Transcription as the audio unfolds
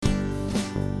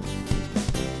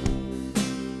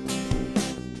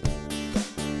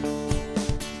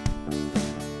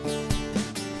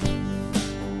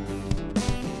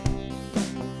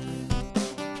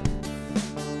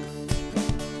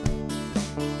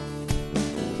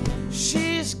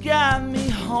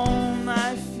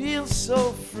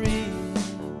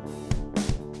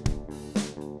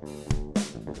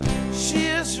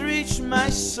my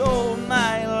soul,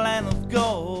 my land of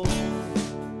gold.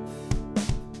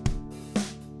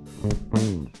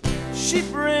 She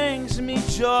brings me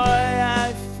joy,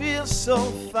 I feel so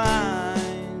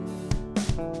fine.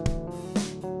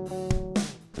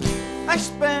 I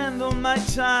spend all my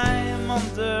time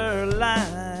under her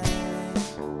light.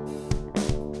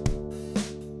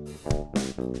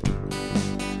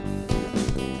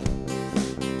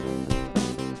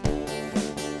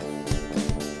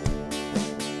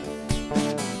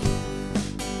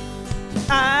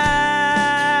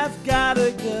 I've got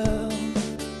a girl,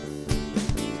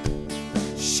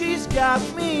 she's got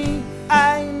me.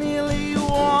 I nearly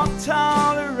walked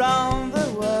all around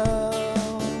the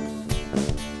world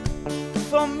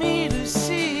for me to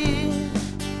see.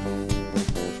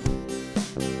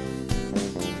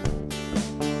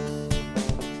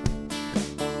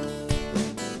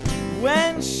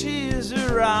 When she's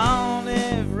around,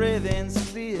 everything's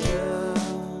clear.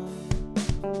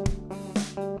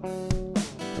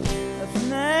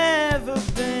 Never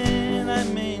been, I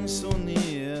mean, so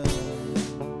near.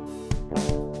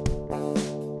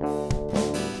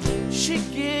 She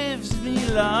gives me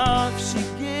love, she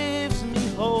gives me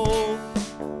hope.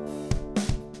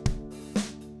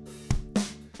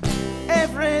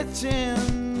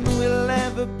 Everything will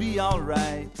ever be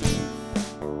alright.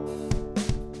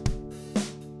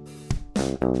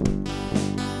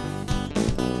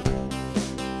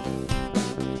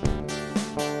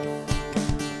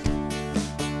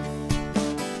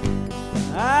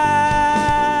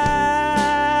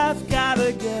 I've got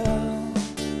a girl,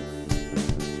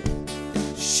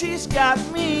 she's got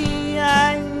me.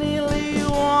 I nearly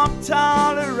walked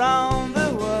all around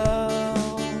the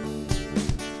world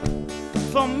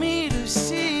for me to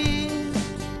see.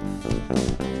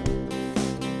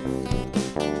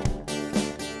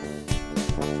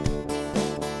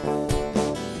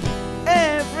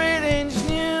 Everything's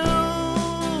new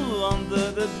under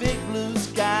the big blue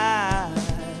sky,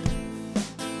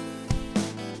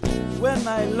 when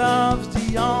my love's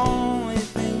the only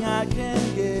thing I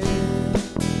can give.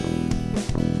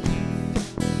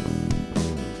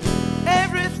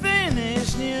 Everything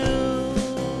is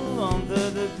new under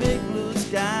the big blue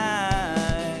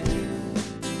sky,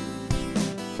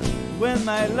 when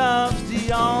my love's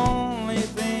the only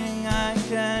thing I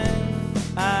can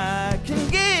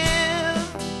give.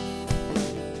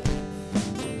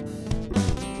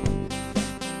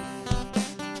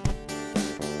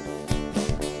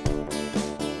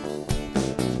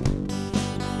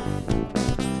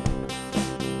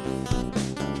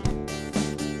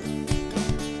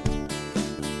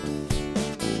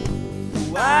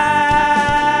 I've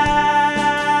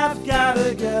got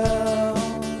a girl,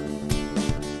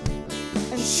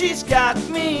 and she's got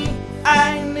me.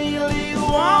 I nearly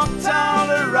walked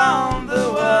all around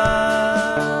the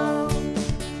world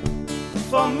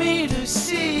for me to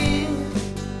see.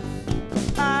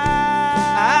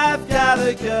 I've got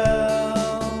a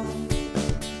girl,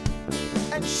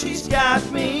 and she's got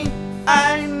me.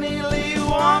 I nearly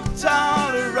walked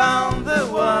all around the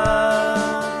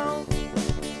world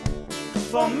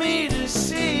for me to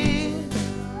see.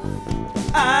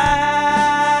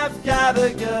 I've got a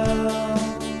girl,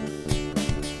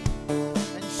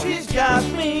 and she's got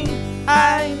me.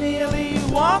 I nearly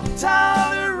walked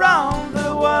all around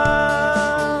the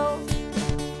world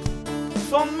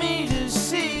for me to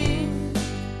see.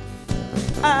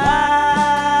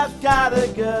 I've got a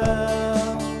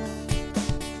girl,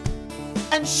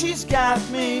 and she's got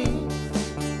me.